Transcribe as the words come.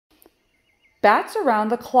Bats Around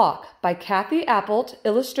the Clock by Kathi Appelt,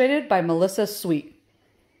 illustrated by Melissa Sweet.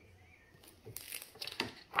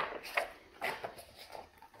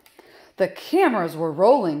 The cameras were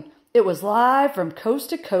rolling. It was live from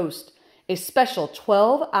coast to coast, a special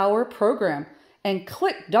 12-hour program, and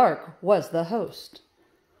Click Dark was the host.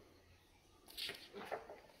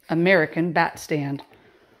 American Bat Stand.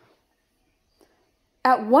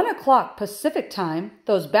 At 1 o'clock Pacific time,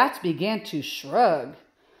 those bats began to shrug.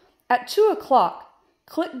 At 2 o'clock,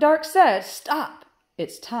 Click Dark said, "Stop,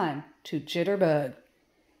 it's time to jitterbug."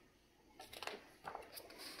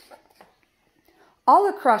 All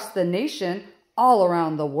across the nation, all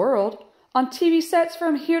around the world, on TV sets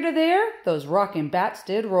from here to there, those rockin' bats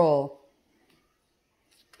did roll.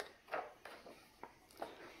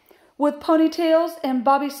 With ponytails and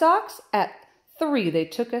bobby socks, at 3 they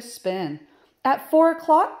took a spin. At 4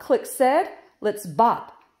 o'clock, Click said, "Let's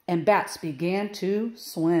bop," and bats began to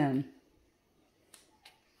swim.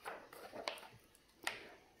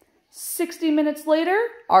 60 minutes later,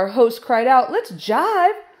 our host cried out, "Let's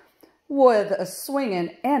jive!" With a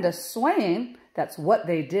swingin' and a swaying, that's what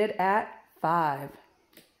they did at 5.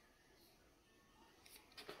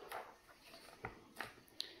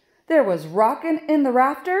 There was rockin' in the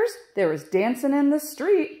rafters, there was dancing in the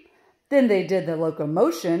street. Then they did the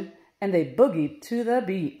locomotion, and they boogied to the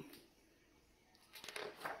beat.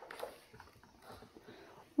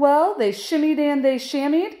 Well, they shimmied and they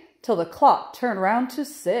shammied till the clock turned round to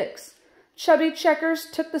 6. Chubby checkers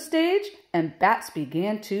took the stage, and bats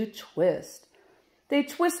began to twist. They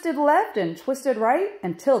twisted left and twisted right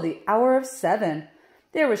until the hour of 7.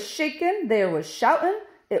 There was shakin', there was shoutin',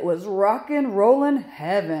 it was rockin', rollin'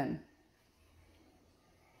 heaven.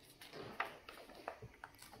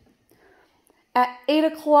 At 8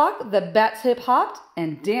 o'clock, the bats hip-hopped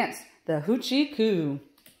and danced the hoochie coo.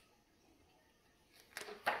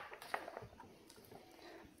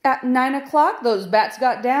 At 9 o'clock, those bats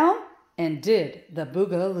got down and did the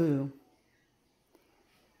boogaloo.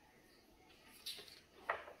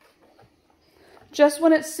 Just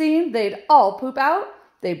when it seemed they'd all poop out,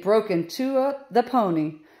 they broke into the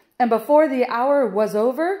pony. And before the hour was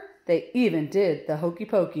over, they even did the hokey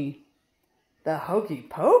pokey. The hokey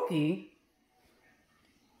pokey?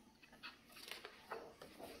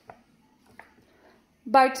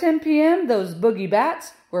 By 10 p.m., those boogie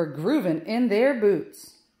bats were grooving in their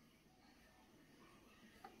boots.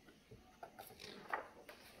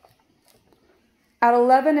 At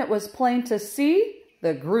 11, it was plain to see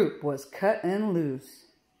the group was cutting loose.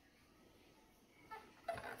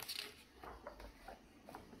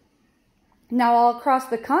 Now all across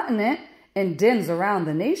the continent and dens around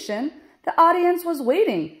the nation, the audience was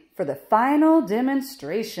waiting for the final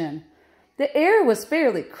demonstration. The air was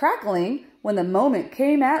fairly crackling when the moment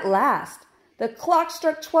came at last. The clock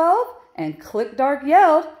struck 12 and Click Dark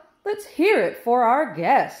yelled, "Let's hear it for our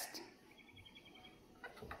guest."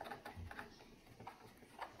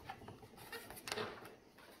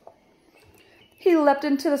 He leapt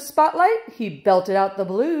into the spotlight, he belted out the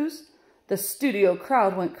blues. The studio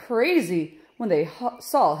crowd went crazy when they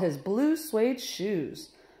saw his blue suede shoes.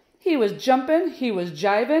 He was jumping, he was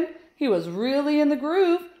jiving, he was really in the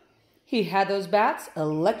groove. He had those bats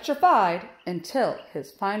electrified until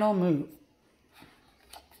his final move.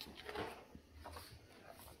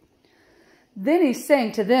 Then he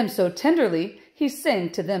sang to them so tenderly, he sang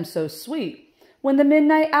to them so sweet. When the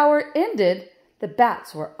midnight hour ended, the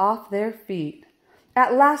bats were off their feet.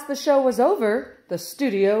 At last the show was over, the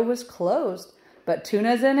studio was closed. But tune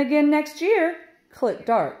us in again next year, Click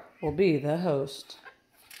Dark will be the host.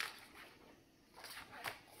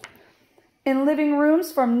 In living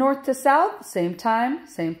rooms from north to south, same time,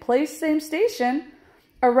 same place, same station.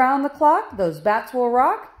 Around the clock, those bats will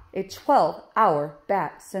rock, a 12-hour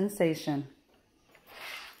bat sensation.